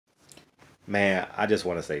Man, I just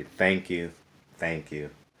want to say thank you, thank you,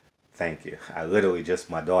 thank you.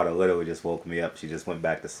 My daughter literally just woke me up. She just went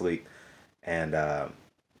back to sleep. And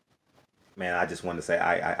man, I just want to say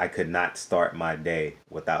I could not start my day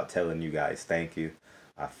without telling you guys thank you.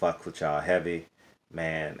 I fuck with y'all heavy,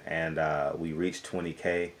 man. And we reached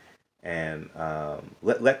 20K. And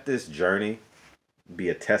let this journey be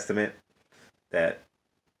a testament that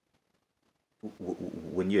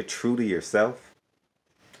when you're true to yourself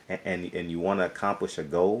and you want to accomplish a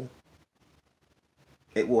goal,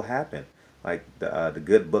 it will happen. Like the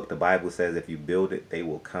good book, the Bible says, if you build it, they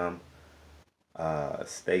will come.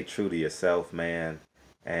 Stay true to yourself, man.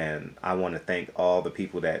 And I want to thank all the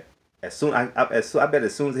people that I bet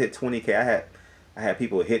as soon as I hit 20K, I had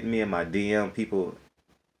people hitting me in my DM, people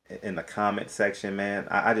in the comment section, man.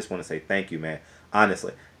 I just want to say thank you, man.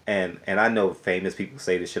 Honestly. And I know famous people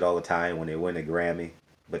say this shit all the time when they win a Grammy,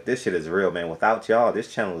 but this shit is real, man. Without y'all,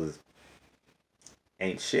 this channel is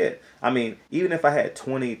ain't shit. I mean, even if I had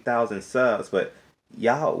 20,000 subs, but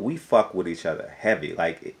y'all, we fuck with each other heavy.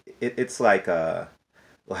 Like it's like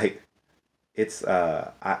it's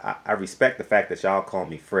I respect the fact that y'all call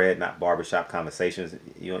me Fred, not Barbershop Conversations.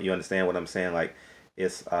 You understand what I'm saying? Like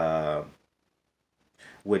it's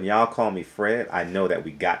when y'all call me Fred, I know that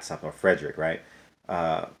we got something. Or Frederick, right?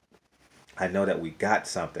 Uh, I know that we got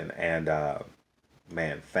something, and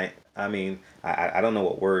man, thank. I mean, I don't know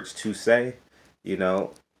what words to say, you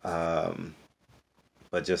know, um,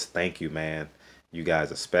 but just thank you, man. You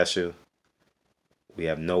guys are special. We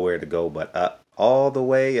have nowhere to go but up, all the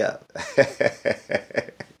way up.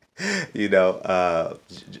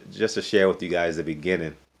 Just to share with you guys the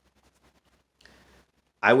beginning,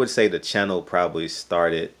 I would say the channel probably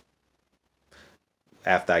started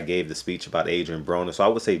after I gave the speech about Adrian Broner. So I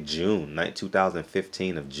would say June,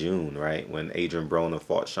 2015 of June, right? When Adrian Broner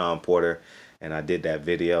fought Sean Porter. And I did that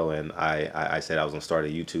video and I said I was going to start a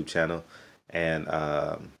YouTube channel. And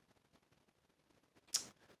I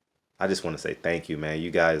just want to say thank you, man. You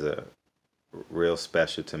guys are real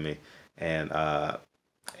special to me. And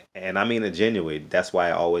and I mean it genuinely. That's why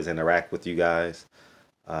I always interact with you guys.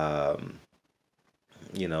 Um,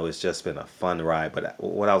 it's just been a fun ride. But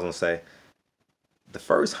what I was going to say, the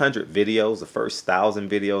first 100 videos, the first 1,000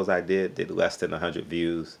 videos I did less than 100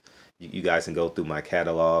 views. You guys can go through my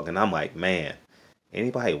catalog, and I'm like, man,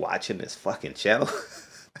 anybody watching this fucking channel?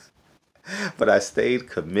 But I stayed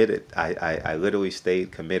committed. I literally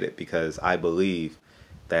stayed committed because I believe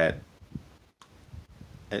that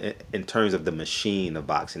in terms of the machine of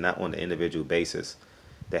boxing, not on the individual basis,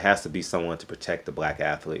 there has to be someone to protect the black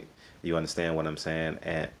athlete. You understand what I'm saying?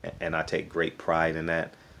 And I take great pride in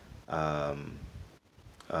that. Um,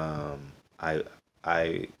 um, I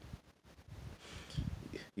I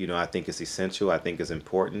I think it's essential. I think it's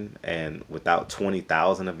important. And without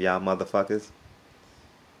 20,000 of y'all motherfuckers,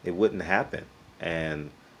 it wouldn't happen. And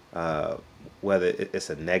uh, whether it's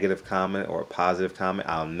a negative comment or a positive comment,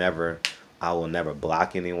 I will never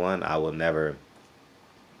block anyone. I will never,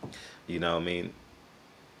 what I mean,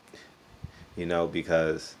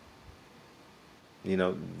 because you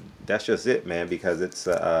know that's just it, man. Because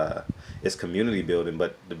it's community building.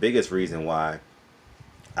 But the biggest reason why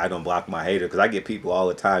I don't block my hater, because I get people all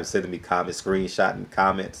the time sending me comments, screenshotting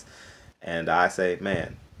comments, and I say,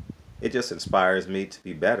 man, it just inspires me to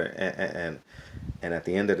be better. And at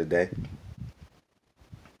the end of the day,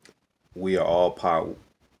 we are all power.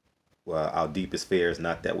 Well, our deepest fear is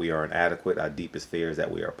not that we are inadequate. Our deepest fear is that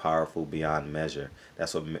we are powerful beyond measure.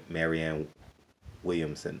 That's what Marianne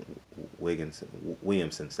Williamson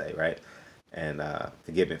say, right? And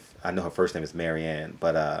forgive me, I know her first name is Marianne,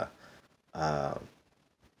 but uh,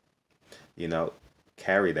 you know,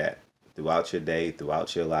 carry that throughout your day,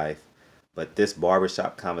 throughout your life. But this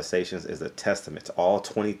barbershop conversations is a testament to all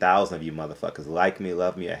 20,000 of you motherfuckers. Like me,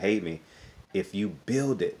 love me, or hate me. If you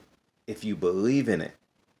build it, if you believe in it,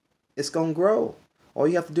 it's going to grow. All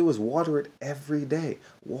you have to do is water it every day.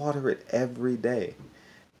 Water it every day.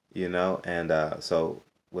 And so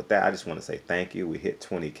with that, I just want to say thank you. We hit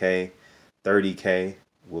 20K, 30K.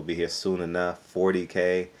 We'll be here soon enough,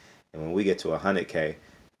 40K. And when we get to 100K,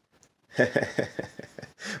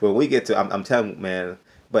 when we get to, I'm telling you, man.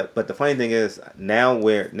 But the funny thing is, now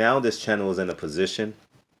this channel is in a position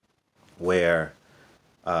where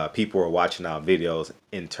people are watching our videos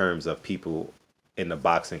in terms of people in the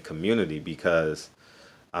boxing community because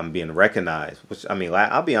I'm being recognized. Which I mean,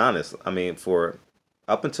 I'll be honest. I mean, for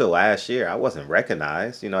up until last year, I wasn't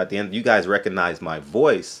recognized. At the end, you guys recognized my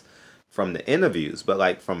voice from the interviews, but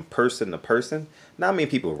like from person to person, not many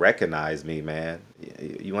people recognize me, man.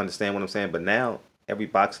 You understand what I'm saying? But now every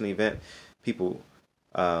boxing event, people,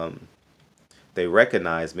 um, they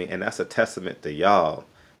recognize me, and that's a testament to y'all.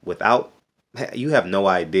 Without, you have no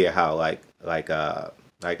idea how, like I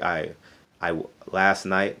last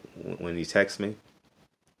night when you text me,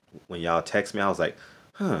 when y'all text me, I was like,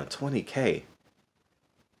 huh, 20K.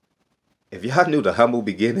 If y'all knew the humble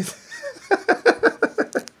beginnings,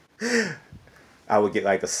 I would get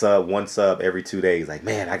like a sub, one sub every 2 days. Like,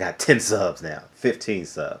 man, I got 10 subs now, 15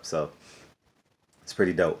 subs. So it's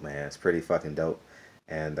pretty dope, man. It's pretty fucking dope.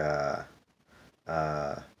 And uh,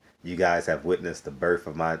 you guys have witnessed the birth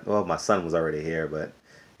of my son was already here, but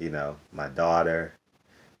my daughter,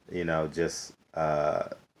 just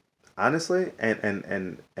honestly,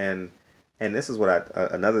 and this is what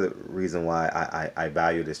another reason why I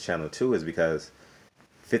value this channel too is because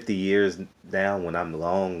 50 years down, when I'm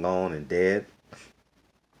long gone and dead,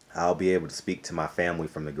 I'll be able to speak to my family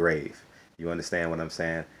from the grave. You understand what I'm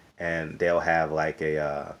saying? And they'll have like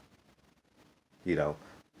you know,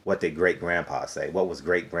 what did great grandpa say? What was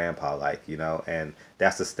great grandpa like? And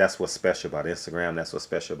that's what's special about Instagram. That's what's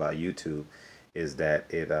special about YouTube, is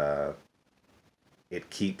that it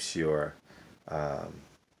keeps your um,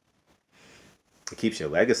 it keeps your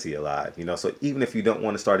legacy alive. So even if you don't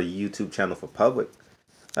want to start a YouTube channel for public,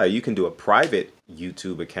 you can do a private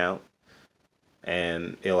YouTube account,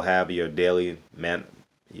 and it'll have your daily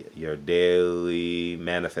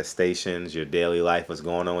manifestations, your daily life, what's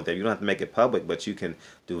going on with it. You don't have to make it public, but you can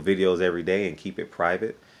do videos every day and keep it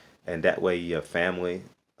private. And that way your family,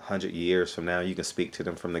 100 years from now, you can speak to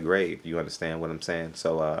them from the grave. You understand what I'm saying?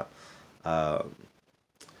 So, but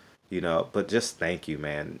just thank you,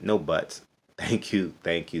 man. No buts. Thank you,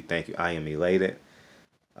 thank you, thank you. I am elated.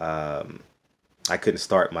 I couldn't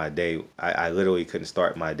start my day. I literally couldn't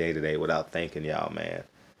start my day today without thanking y'all, man.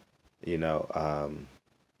 You know,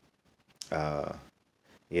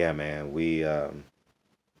 yeah, man, we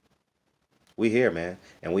here, man,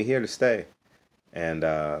 and we here to stay. And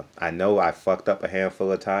I know I fucked up a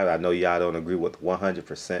handful of times. I know y'all don't agree with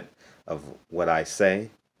 100% of what I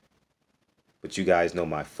say, but you guys know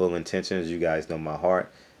my full intentions. You guys know my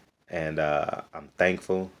heart, and I'm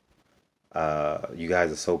thankful. You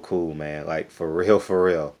guys are so cool, man. Like, for real, for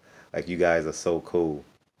real. Like, you guys are so cool.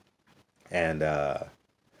 And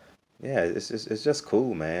yeah, it's just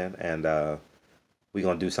cool, man. And we're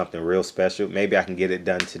gonna do something real special. Maybe I can get it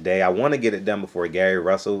done today. I want to get it done before Gary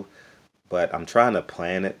Russell, but I'm trying to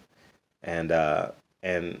plan it. And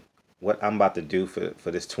what I'm about to do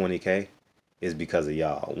for this 20K is because of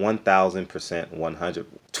y'all. 1,000%,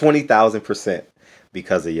 20,000%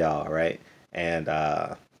 because of y'all, right? And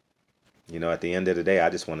at the end of the day, I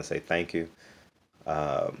just want to say thank you.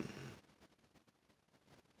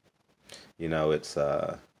 It's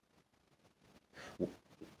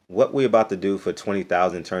what we're about to do for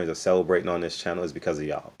 20,000 in terms of celebrating on this channel is because of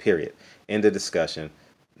y'all. Period. End of discussion.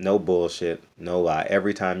 No bullshit. No lie.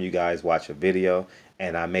 Every time you guys watch a video,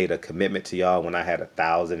 and I made a commitment to y'all when I had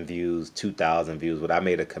 1,000 views, 2,000 views, but I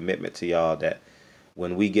made a commitment to y'all that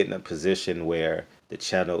when we get in a position where the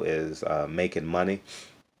channel is making money,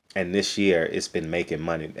 and this year it's been making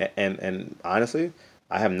money, and honestly,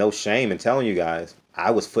 I have no shame in telling you guys,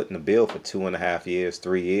 I was footing the bill for 2.5 years,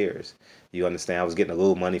 3 years. You understand? I was getting a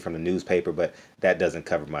little money from the newspaper, but that doesn't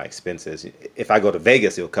cover my expenses. If I go to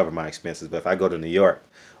Vegas, it'll cover my expenses. But if I go to New York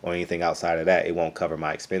or anything outside of that, it won't cover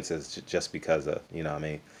my expenses just because of,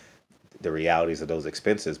 the realities of those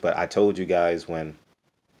expenses. But I told you guys when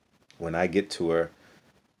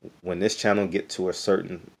this channel get to a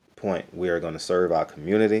certain point, we are going to serve our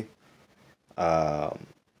community. The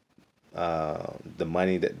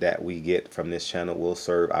money that we get from this channel will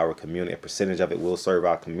serve our community. A percentage of it will serve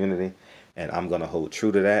our community, and I'm gonna hold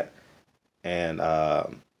true to that. And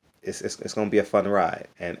it's gonna be a fun ride.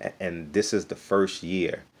 And this is the first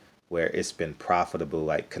year where it's been profitable,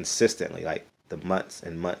 like consistently, like the months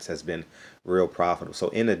and months has been real profitable. So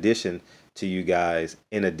in addition to you guys,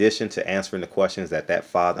 in addition to answering the questions that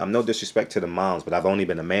father, I'm no disrespect to the moms, but I've only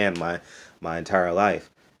been a man my entire life.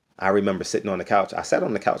 I remember sitting on the couch. I sat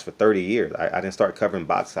on the couch for 30 years. I didn't start covering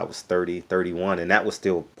boxes. I was 30, 31, and that was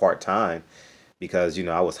still part-time because,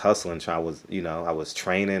 I was hustling. I was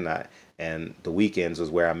training. And the weekends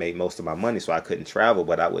was where I made most of my money, so I couldn't travel.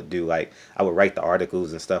 But I would I would write the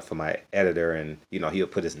articles and stuff for my editor, and, he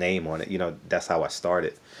would put his name on it. That's how I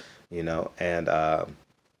started, and, I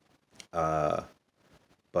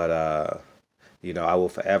will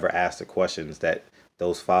forever ask the questions that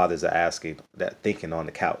those fathers are asking, that thinking on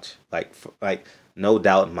the couch, like no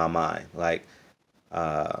doubt in my mind,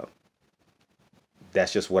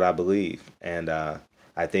 that's just what I believe. And I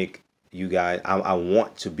think you guys, I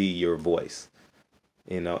want to be your voice.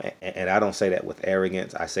 You know, and I don't say that with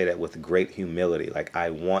arrogance. I say that with great humility. Like, I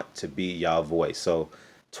want to be y'all voice. So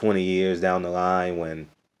 20 years down the line,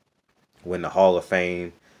 when the Hall of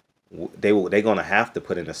Fame, they're gonna have to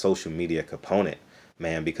put in a social media component,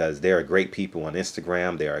 man, because there are great people on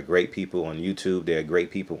Instagram, there are great people on YouTube, there are great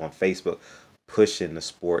people on Facebook pushing the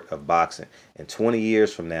sport of boxing. And 20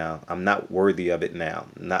 years from now, I'm not worthy of it now,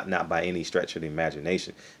 not by any stretch of the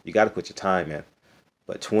imagination. You got to put your time in.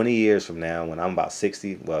 But 20 years from now, when I'm about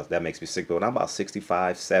 60, well, that makes me sick, but when I'm about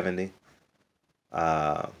 65, 70,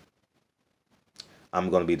 uh, I'm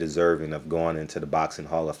going to be deserving of going into the Boxing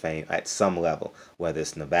Hall of Fame at some level, whether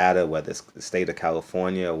it's Nevada, whether it's the state of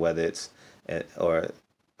California, or whether it's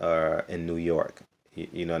or in New York.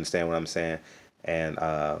 You know, understand what I'm saying? And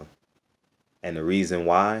and the reason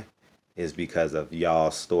why is because of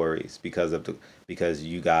y'all stories, because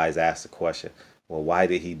you guys asked the question, well, why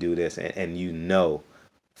did he do this? And you know,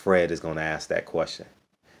 Fred is going to ask that question.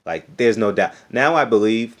 Like, there's no doubt. Now I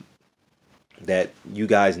believe that you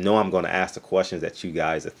guys know I'm going to ask the questions that you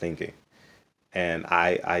guys are thinking. And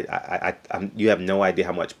you have no idea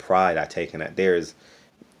how much pride I take in that.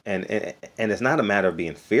 And it's not a matter of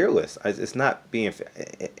being fearless. It's not being,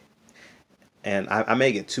 and I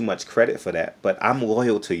may get too much credit for that, but I'm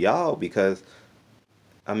loyal to y'all because,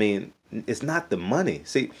 I mean, it's not the money.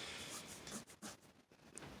 See,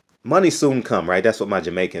 money soon come, right? That's what my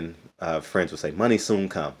Jamaican friends would say. Money soon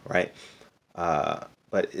come, right?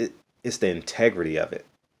 But it's the integrity of it,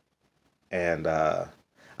 and I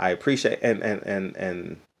appreciate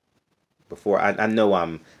and before I know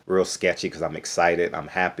I'm real sketchy because I'm excited, I'm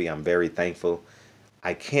happy, I'm very thankful.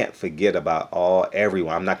 I can't forget about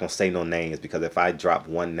everyone. I'm not gonna say no names because if I drop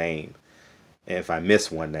one name, and if I miss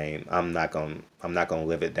one name, I'm not gonna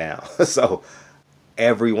live it down. So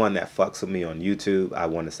everyone that fucks with me on YouTube, I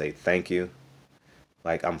want to say thank you.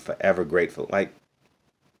 Like, I'm forever grateful. Like,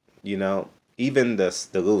 you know, even the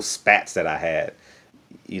little spats that I had,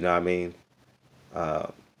 you know what I mean? Uh,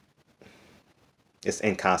 it's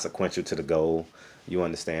inconsequential to the goal. You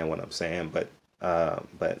understand what I'm saying?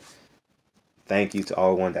 But thank you to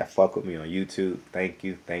all one that fuck with me on YouTube. Thank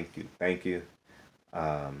you, thank you, thank you.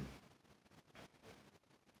 Um,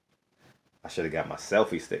 I should have got my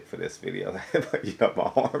selfie stick for this video, but you know,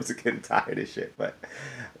 my arms are getting tired of shit. But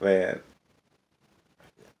man,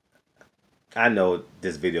 I know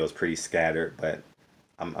this video is pretty scattered, but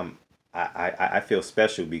I feel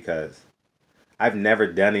special because I've never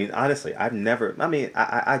done any. Honestly, I've never. I mean,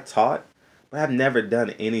 I taught, but I've never done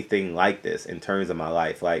anything like this in terms of my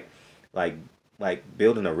life. Like, like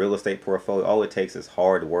building a real estate portfolio. All it takes is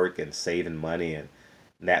hard work and saving money and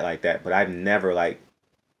that like that. But I've never like.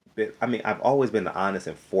 I mean, I've always been an honest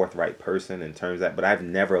and forthright person in terms of that, but I've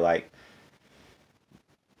never like,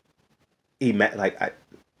 like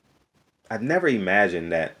I've never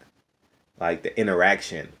imagined that like the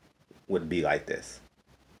interaction would be like this.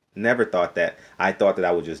 Never thought that. I thought that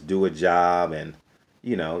I would just do a job and,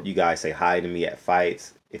 you know, you guys say hi to me at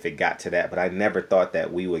fights if it got to that, but I never thought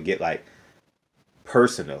that we would get like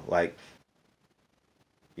personal, like,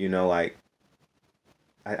 you know, like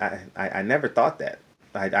I never thought that.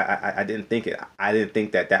 I didn't think it. I didn't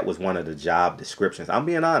think that that was one of the job descriptions. I'm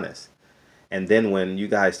being honest. And then when you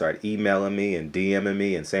guys start emailing me and DMing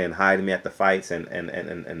me and saying hi to me at the fights and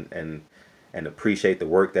appreciate the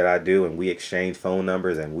work that I do, and we exchange phone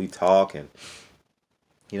numbers and we talk, and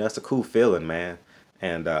you know, it's a cool feeling, man.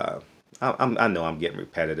 And I know I'm getting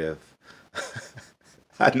repetitive.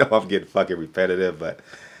 I know I'm getting fucking repetitive, but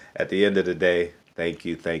at the end of the day, thank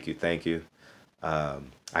you, thank you, thank you.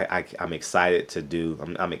 I'm excited to do.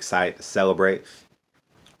 I'm excited to celebrate.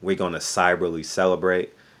 We're gonna cyberly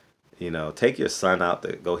celebrate. You know, take your son out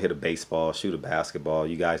to go hit a baseball, shoot a basketball.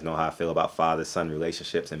 You guys know how I feel about father-son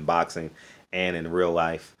relationships in boxing and in real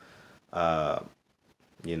life. Uh,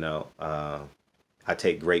 you know, I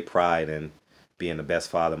take great pride in being the best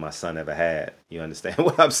father my son ever had. You understand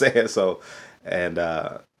what I'm saying? So, and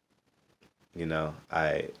you know,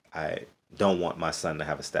 I don't want my son to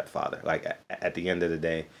have a stepfather. Like at the end of the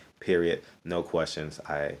day, period, no questions.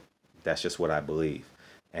 That's just what I believe,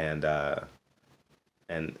 and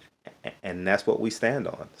and and that's what we stand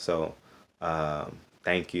on. So,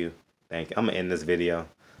 thank you, thank you. I'm gonna end this video.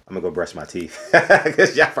 I'm gonna go brush my teeth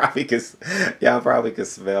because y'all probably could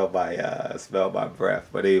smell my breath.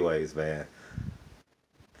 But anyways, man,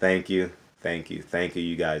 thank you, thank you, thank you.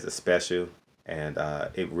 You guys are special, and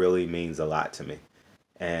it really means a lot to me.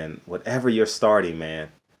 And whatever you're starting,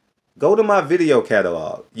 man, go to my video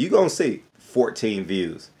catalog. You gonna see 14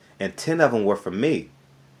 views, and 10 of them were from me.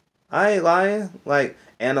 I ain't lying. Like,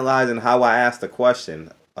 analyzing how I asked the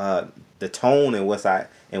question. the tone in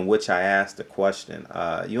which I asked the question.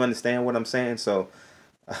 You understand what I'm saying? So,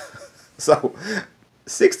 so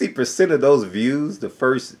 60% of those views the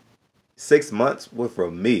first 6 months were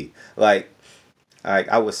from me. Like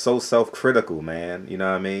I was so self-critical, man. You know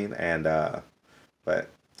what I mean? And but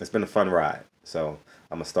it's been a fun ride. So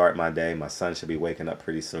I'm gonna start my day. My son should be waking up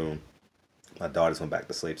pretty soon. My daughters went back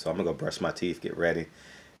to sleep, so I'm gonna go brush my teeth, get ready,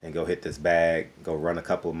 and go hit this bag, go run a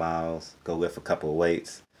couple of miles, go lift a couple of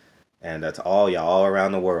weights. And to all y'all all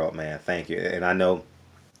around the world, man, thank you. And I know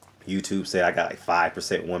YouTube said I got like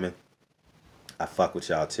 5% women. I fuck with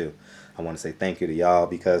y'all too. I want to say thank you to y'all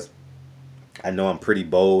because I know I'm pretty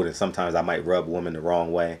bold and sometimes I might rub women the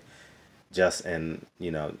wrong way just in,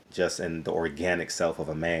 just in the organic self of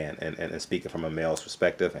a man and speaking from a male's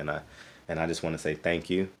perspective. And I just want to say thank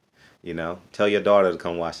you. Tell your daughter to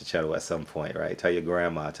come watch the channel at some point, right? Tell your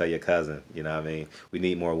grandma, tell your cousin, you know what I mean? We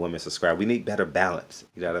need more women subscribe. We need better balance,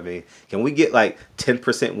 you know what I mean? Can we get like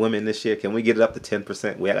 10% women this year? Can we get it up to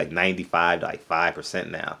 10%? We're at like 95 to like 5%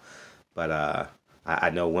 now. But I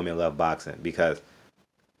know women love boxing because,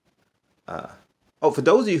 for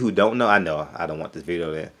those of you who don't know I don't want this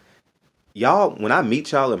video there. Y'all, when I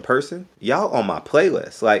meet y'all in person, y'all on my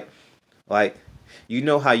playlist. Like, you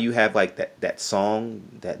know how you have like that song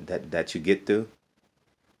that you get through?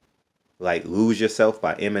 Like Lose Yourself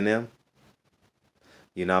by Eminem.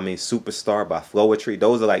 You know what I mean? Superstar by Flowetry.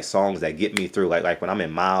 Those are like songs that get me through. Like when I'm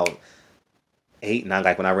in mile 8, and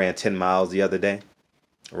like when I ran 10 miles the other day.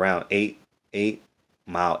 Around 8,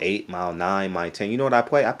 mile 8, mile 9, mile 10. You know what I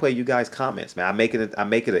play? I play you guys' comments, man. I make it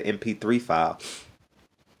an MP3 file.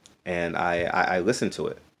 And I listen to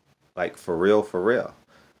it. Like for real, for real.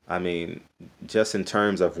 I mean, just in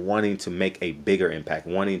terms of wanting to make a bigger impact,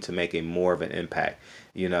 wanting to make a more of an impact,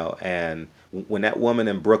 and when that woman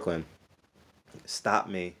in Brooklyn stopped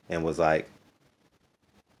me and was like,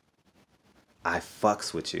 I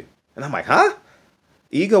fucks with you. And I'm like, huh?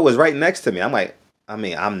 Ego was right next to me. I'm like,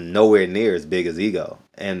 I'm nowhere near as big as Ego.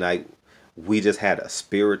 And like, we just had a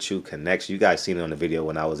spiritual connection. You guys seen it on the video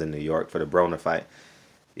when I was in New York for the Broner fight.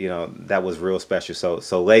 That was real special.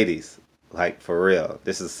 So ladies, like for real,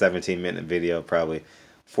 this is a 17-minute video, probably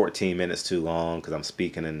 14 minutes too long because I'm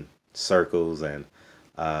speaking in circles. And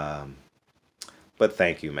but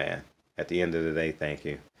thank you, man. At the end of the day, thank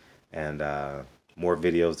you. And more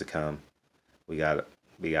videos to come. We got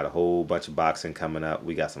a whole bunch of boxing coming up.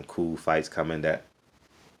 We got some cool fights coming.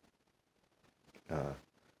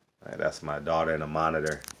 That's my daughter in a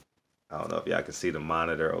monitor. I don't know if y'all can see the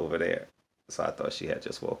monitor over there. So I thought she had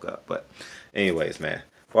just woke up. But anyways, man.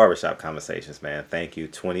 Barbershop Conversations, man. Thank you.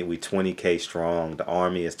 We 20K strong. The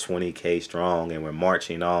army is 20K strong, and we're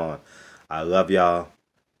marching on. I love y'all.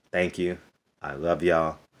 Thank you. I love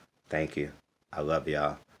y'all. Thank you. I love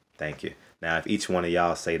y'all. Thank you. Now, if each one of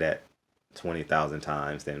y'all say that 20,000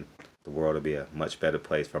 times, then the world will be a much better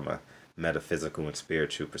place from a metaphysical and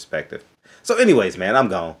spiritual perspective. So anyways, man, I'm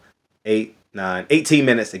gone. 18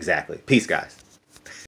 minutes exactly. Peace, guys.